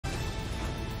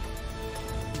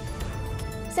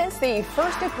Since the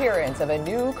first appearance of a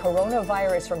new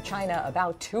coronavirus from China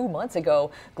about 2 months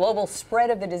ago, global spread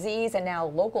of the disease and now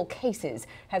local cases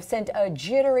have sent a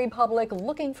jittery public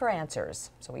looking for answers.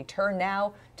 So we turn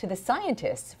now to the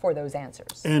scientists for those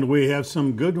answers. And we have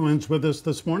some good ones with us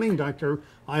this morning. Dr.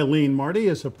 Aileen Marty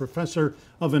is a professor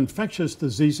of infectious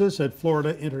diseases at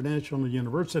Florida International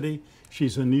University.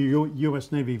 She's a new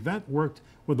U.S. Navy vet, worked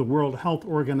with the World Health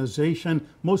Organization,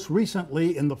 most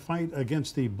recently in the fight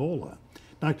against Ebola.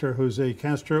 Dr. Jose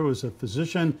Castro is a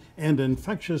physician and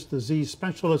infectious disease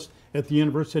specialist at the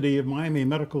University of Miami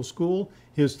Medical School.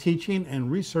 His teaching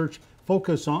and research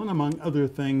focus on, among other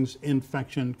things,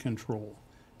 infection control.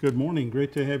 Good morning.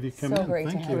 Great to have you come in. So great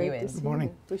to Thank have you you. in. Good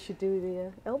morning. We should do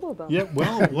the elbow bump. Yeah,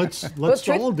 well, let's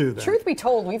all do that. Truth be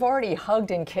told, we've already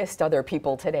hugged and kissed other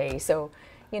people today. So,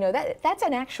 you know, that's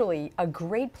actually a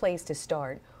great place to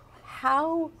start.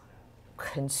 How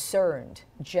concerned,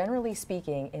 generally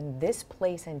speaking, in this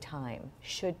place and time,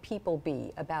 should people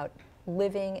be about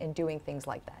living and doing things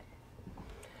like that?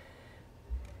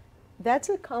 That's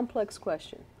a complex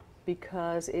question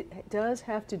because it does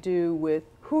have to do with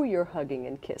who you're hugging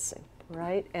and kissing,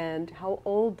 right? And how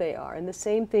old they are. And the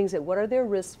same things that what are their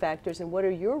risk factors and what are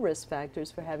your risk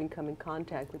factors for having come in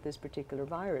contact with this particular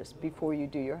virus before you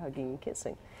do your hugging and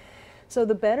kissing. So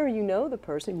the better you know the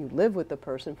person, you live with the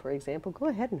person, for example, go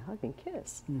ahead and hug and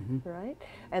kiss, right?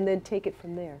 And then take it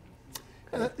from there.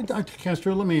 Dr.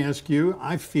 Castro, let me ask you,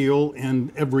 I feel in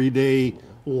everyday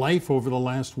life over the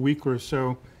last week or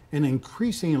so an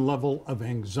increasing level of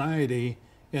anxiety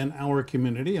in our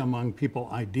community among people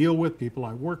I deal with, people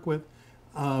I work with.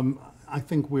 I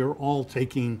think we're all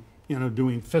taking,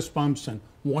 doing fist bumps and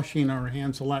washing our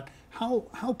hands a lot.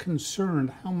 How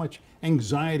concerned, how much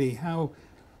anxiety, how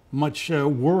much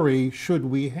worry should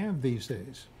we have these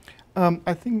days?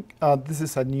 I think this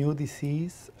is a new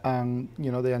disease, and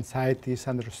the anxiety is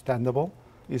understandable.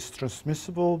 It's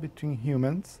transmissible between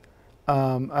humans,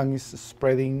 and it's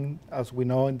spreading, as we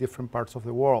know, in different parts of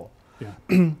the world.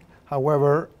 Yeah.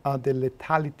 However, the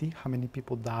lethality, how many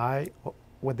people die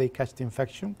when they catch the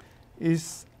infection,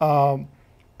 is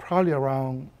probably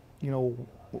around,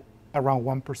 around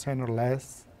 1% or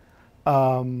less.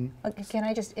 Can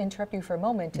I just interrupt you for a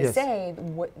moment to yes. say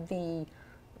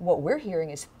what we're hearing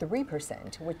is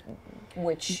 3%,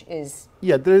 which is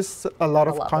there's a lot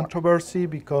of more. controversy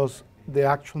because the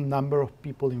actual number of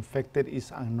people infected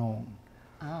is unknown.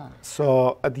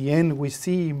 So at the end, we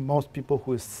see most people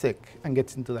who is sick and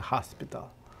gets into the hospital.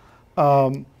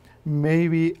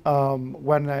 Maybe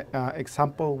one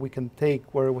example we can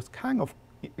take where it was kind of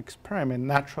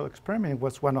natural experiment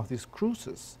was one of these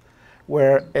cruises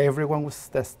where everyone was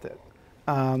tested.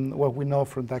 What we know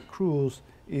from that cruise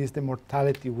is the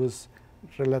mortality was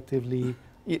relatively,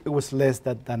 it was less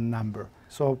than that number.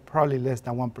 So probably less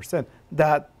than 1%.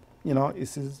 That,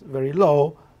 is very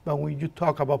low, but when you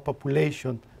talk about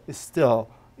population, it still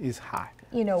is high.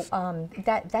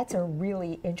 That's a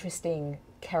really interesting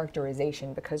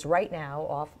characterization because right now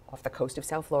off the coast of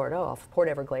South Florida, off Port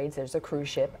Everglades, there's a cruise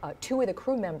ship. 2 of the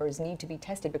crew members need to be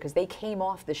tested because they came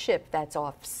off the ship that's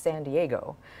off San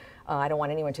Diego. I don't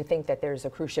want anyone to think that there's a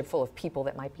cruise ship full of people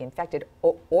that might be infected,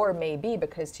 or maybe,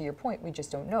 because to your point, we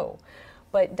just don't know.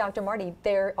 But Dr. Marty,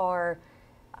 there are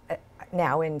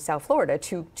now in South Florida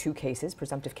two cases,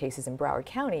 presumptive cases in Broward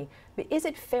County. But is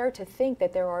it fair to think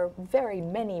that there are very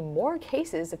many more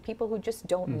cases of people who just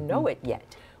don't know it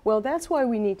yet? Well, that's why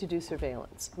we need to do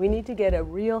surveillance. We need to get a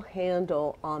real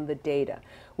handle on the data.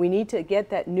 We need to get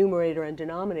that numerator and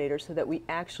denominator so that we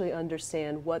actually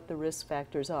understand what the risk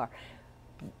factors are.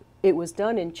 It was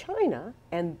done in China,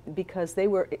 and because they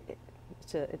were,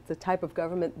 it's the type of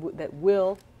government that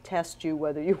will test you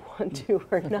whether you want to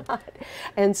or not.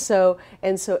 And so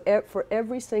for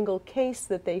every single case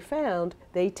that they found,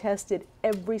 they tested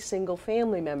every single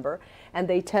family member, and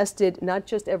they tested not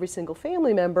just every single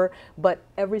family member, but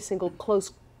every single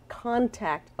close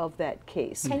contact of that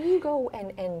case. Can you go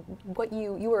and what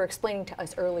you were explaining to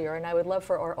us earlier, and I would love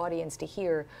for our audience to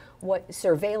hear what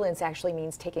surveillance actually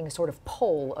means, taking a sort of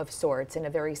poll of sorts in a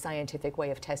very scientific way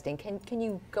of testing. Can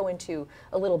you go into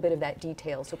a little bit of that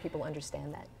detail so people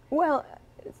understand that? Well,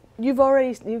 you've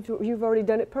already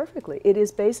done it perfectly. It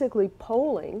is basically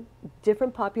polling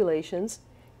different populations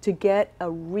to get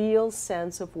a real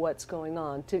sense of what's going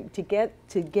on, to get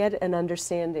an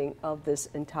understanding of this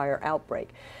entire outbreak.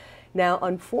 Now,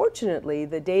 unfortunately,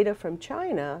 the data from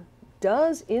China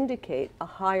does indicate a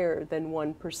higher than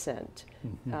 1%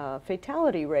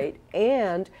 fatality rate,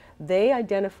 and they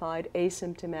identified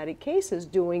asymptomatic cases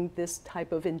doing this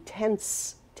type of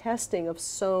intense testing of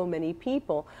so many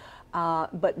people.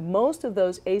 But most of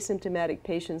those asymptomatic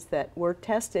patients that were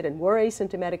tested and were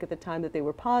asymptomatic at the time that they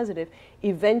were positive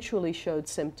eventually showed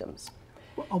symptoms.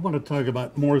 Well, I want to talk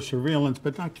about more surveillance,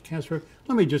 but Dr. Castro,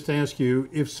 let me just ask you,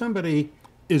 if somebody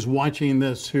is watching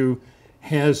this who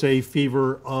has a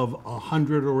fever of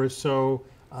 100 or so,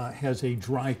 has a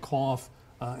dry cough,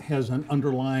 has an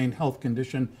underlying health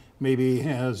condition, maybe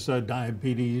has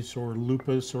diabetes or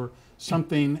lupus or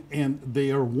something, and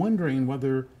they are wondering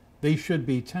whether they should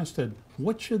be tested,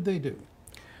 what should they do?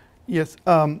 Yes,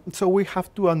 so we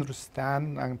have to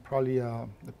understand, and probably the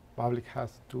public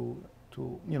has to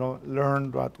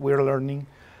learn what we're learning.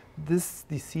 This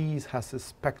disease has a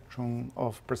spectrum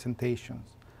of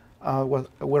presentations.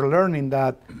 We're learning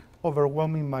that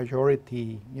overwhelming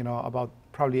majority, about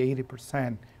probably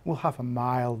 80%, will have a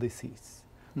mild disease.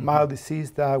 Mm-hmm. Mild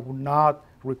disease that would not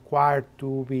require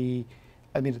to be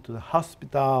admitted to the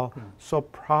hospital. Mm-hmm. So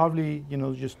probably,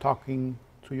 just talking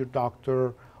to your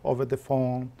doctor over the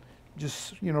phone,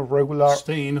 just, regular.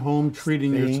 Staying home,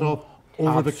 treating yourself,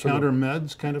 over-the-counter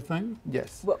meds kind of thing?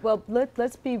 Yes. Well,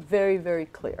 let's be very, very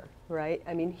clear, right?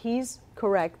 I mean, he's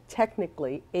correct.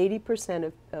 Technically,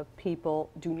 80% of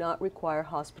people do not require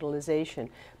hospitalization.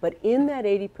 But in that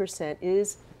 80%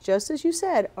 is, just as you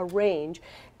said, a range,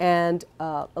 and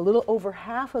a little over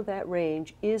half of that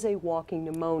range is a walking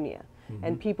pneumonia. Mm-hmm.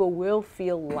 And people will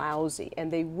feel lousy, and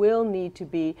they will need to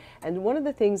be, and one of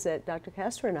the things that Dr.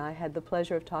 Castro and I had the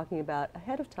pleasure of talking about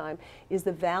ahead of time is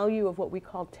the value of what we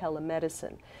call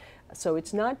telemedicine. So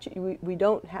it's not, we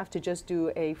don't have to just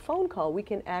do a phone call. We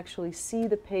can actually see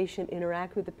the patient,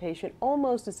 interact with the patient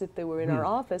almost as if they were in our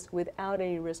office without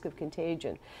any risk of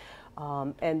contagion.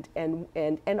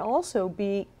 And also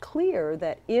be clear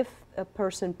that if a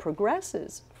person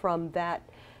progresses from that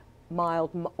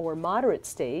mild or moderate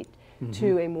state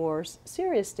to a more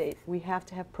serious state, we have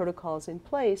to have protocols in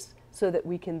place so that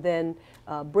we can then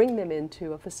bring them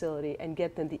into a facility and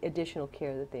get them the additional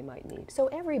care that they might need. So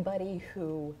everybody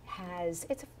who has,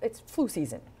 it's flu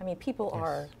season. I mean, people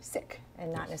are sick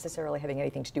and not necessarily having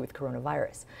anything to do with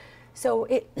coronavirus. So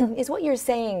is what you're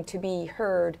saying to be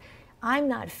heard, I'm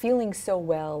not feeling so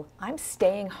well, I'm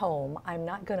staying home, I'm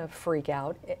not going to freak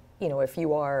out, if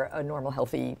you are a normal,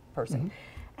 healthy person.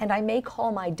 And I may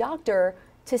call my doctor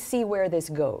to see where this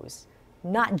goes,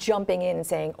 not jumping in and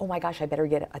saying, oh my gosh, I better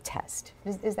get a test.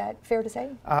 Is that fair to say?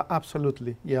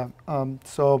 Absolutely, yeah.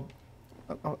 So,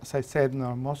 as I said,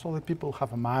 most of the people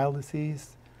have a mild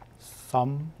disease.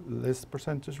 Some, less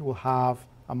percentage, will have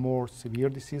a more severe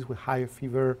disease with higher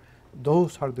fever.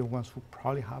 Those are the ones who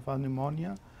probably have a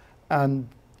pneumonia. And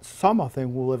some of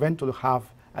them will eventually have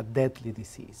a deadly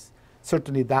disease.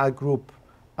 Certainly that group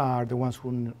are the ones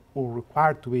who are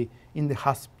required to be in the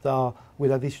hospital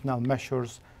with additional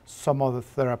measures, some other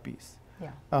therapies.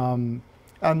 Yeah.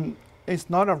 And it's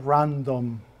not a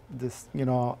random,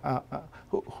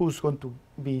 who's going to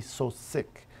be so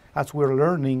sick. As we're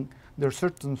learning, there are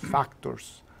certain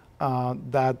factors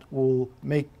that will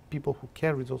make people who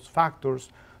carry those factors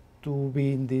to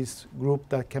be in this group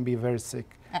that can be very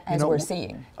sick. As we're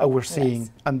seeing. We're seeing,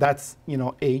 yes. And that's,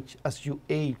 age. As you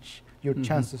age, your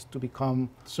chances to become...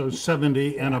 So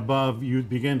 70 and above, you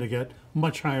begin to get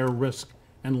much higher risk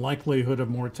and likelihood of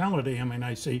mortality. I mean,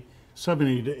 I see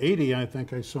 70 to 80, I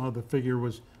think I saw the figure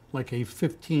was like a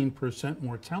 15%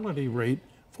 mortality rate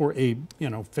for a,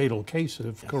 fatal case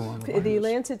of coronavirus. The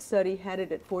Lancet study had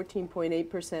it at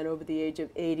 14.8% over the age of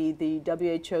 80. The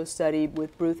WHO study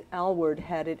with Bruce Alward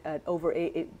had it at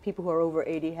people who are over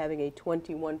 80 having a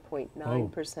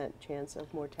 21.9% chance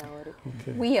of mortality.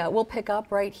 Okay. We'll pick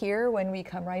up right here when we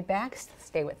come right back.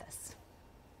 Stay with us.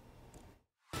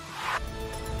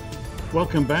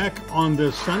 Welcome back. On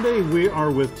this Sunday, we are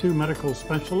with two medical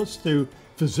specialists, two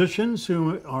physicians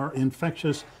who are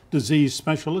infectious disease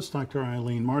specialists, Dr.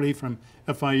 Aileen Marty from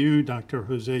FIU, Dr.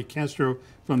 Jose Castro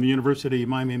from the University of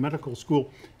Miami Medical School.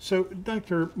 So,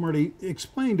 Dr. Marty,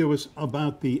 explain to us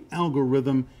about the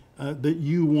algorithm that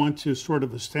you want to sort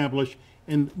of establish,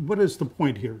 and what is the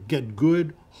point here? Get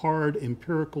good, hard,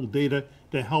 empirical data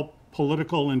to help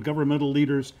political and governmental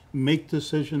leaders make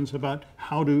decisions about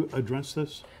how to address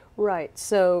this? Right.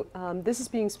 So this is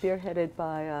being spearheaded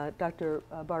by Dr.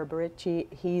 Barbaricci.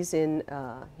 He's in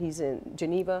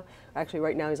Geneva. Actually,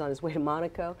 right now he's on his way to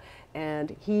Monaco,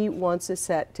 and he wants to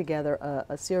set together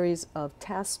a series of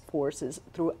task forces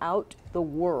throughout the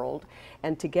world,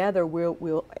 and together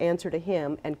we'll answer to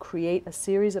him and create a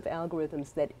series of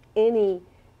algorithms that any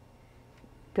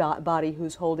body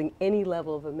who's holding any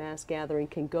level of a mass gathering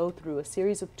can go through a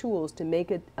series of tools to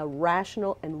make a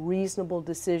rational and reasonable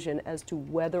decision as to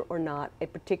whether or not a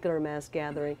particular mass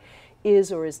gathering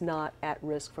is or is not at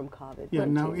risk from COVID-19. Yeah,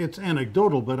 now it's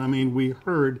anecdotal, but I mean, we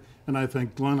heard, and I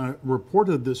think Glenna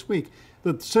reported this week,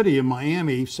 that the city of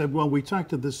Miami said, well, we talked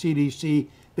to the CDC.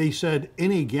 They said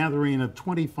any gathering of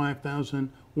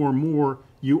 25,000 or more,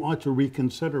 you ought to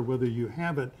reconsider whether you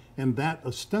have it. And that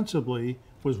ostensibly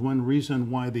was one reason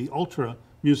why the Ultra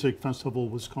Music Festival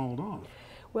was called off.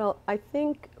 Well, I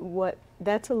think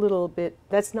that's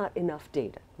not enough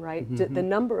data, right? The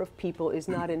number of people is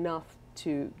not enough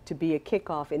to be a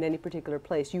kickoff in any particular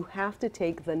place. You have to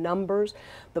take the numbers,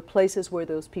 the places where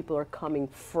those people are coming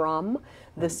from,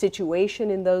 the situation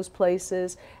in those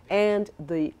places, and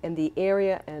the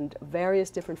area and various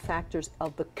different factors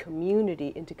of the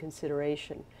community into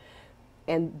consideration.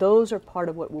 And those are part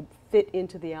of what will fit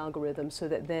into the algorithm so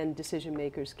that then decision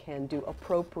makers can do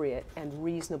appropriate and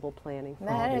reasonable planning.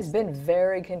 That has been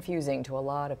very confusing to a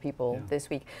lot of people this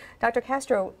week. Dr.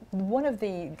 Castro,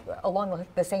 along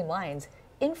the same lines,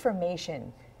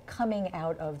 information coming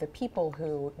out of the people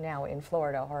who now in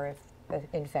Florida are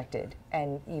infected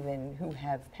and even who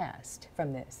have passed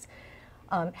from this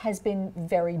has been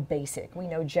very basic. We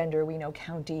know gender, we know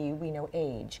county, we know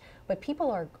age, but people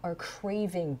are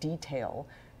craving detail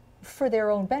for their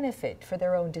own benefit, for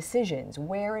their own decisions.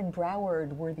 Where in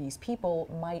Broward were these people?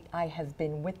 Might I have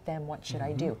been with them? What should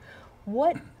I do?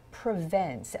 What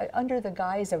prevents, under the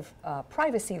guise of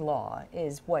privacy law,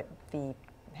 is what the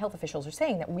health officials are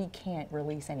saying, that we can't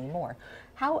release anymore.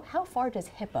 How far does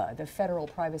HIPAA, the federal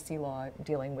privacy law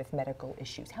dealing with medical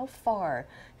issues, how far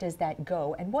does that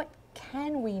go, and what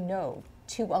can we know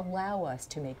to allow us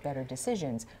to make better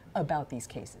decisions about these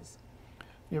cases?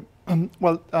 Yeah.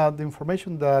 Well, the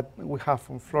information that we have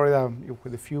from Florida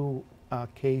with a few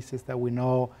cases that we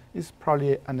know is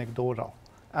probably anecdotal.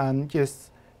 And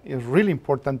just it's really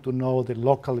important to know the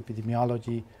local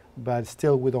epidemiology, but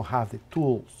still we don't have the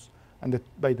tools. And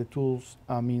by the tools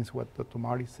means what Dr.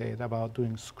 Marty said about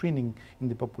doing screening in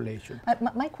the population.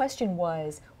 My question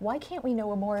was, why can't we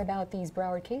know more about these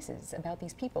Broward cases, about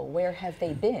these people? Where have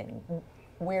they been?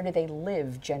 Where do they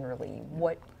live generally?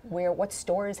 What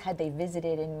stores had they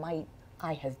visited, and might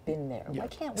I have been there? Yeah. Why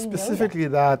can't we know Specifically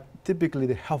that, typically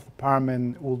the health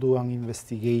department will do an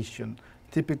investigation.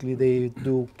 Typically they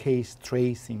do case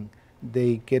tracing.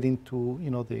 They get into,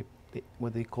 you know,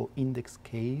 what they call index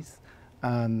case,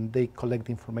 and they collect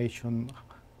information,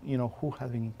 you know, who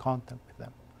has been in contact with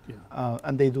them. Yeah.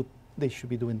 And they should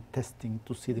be doing testing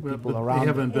to see the people around. They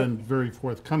haven't been very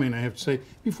forthcoming, I have to say.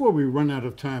 Before we run out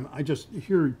of time, I just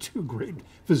hear two great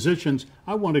physicians.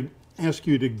 I want to ask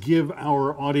you to give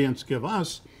our audience, give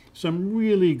us, some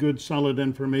really good solid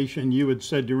information. You had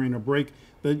said during a break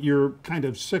that you're kind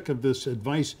of sick of this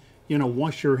advice, you know,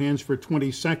 wash your hands for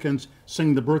 20 seconds,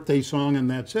 sing the birthday song, and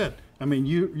that's it. I mean,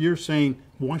 you're saying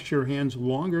wash your hands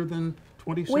longer than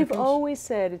 20 seconds? We've always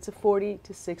said it's a 40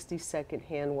 to 60 second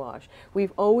hand wash.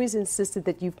 We've always insisted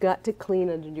that you've got to clean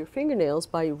under your fingernails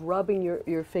by rubbing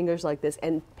your fingers like this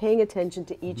and paying attention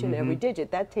to each and every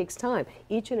digit. That takes time,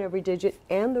 each and every digit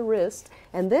and the wrist,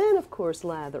 and then of course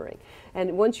lathering.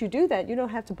 And once you do that, you don't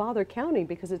have to bother counting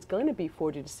because it's going to be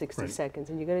 40 to 60 seconds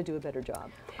and you're going to do a better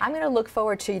job. I'm going to look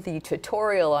forward to the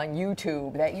tutorial on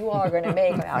YouTube that you all are going to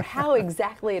make about how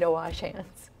exactly to wash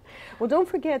hands. Well, don't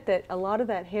forget that a lot of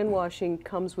that hand washing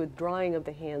comes with drying of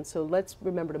the hands, so let's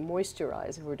remember to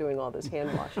moisturize if we're doing all this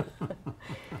hand washing.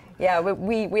 Yeah,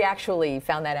 we actually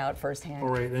found that out firsthand. All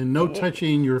right, and no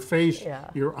touching your face,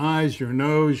 your eyes, your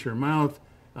nose, your mouth,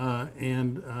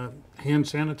 and hand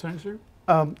sanitizer?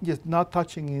 Yes, not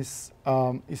touching is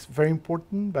very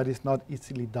important, but it's not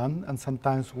easily done, and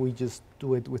sometimes we just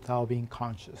do it without being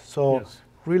conscious. So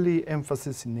really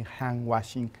emphasis in the hand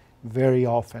washing very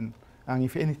often. And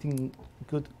if anything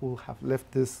good will have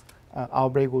left this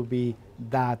outbreak will be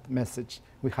that message.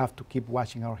 We have to keep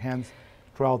washing our hands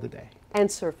throughout the day. And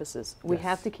surfaces. We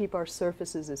have to keep our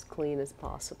surfaces as clean as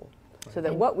possible so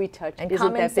that what we touch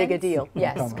isn't that big a deal.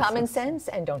 Yes, common sense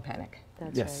and don't panic.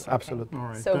 That's yes, right. absolutely. All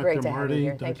right. So Dr. great to Marty, have you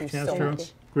here. Dr. Thank you Castro, so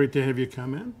much. great to have you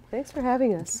come in. Thanks for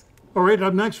having us. All right,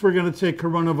 up next we're going to take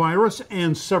coronavirus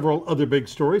and several other big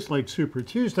stories like Super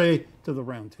Tuesday to the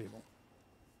roundtable.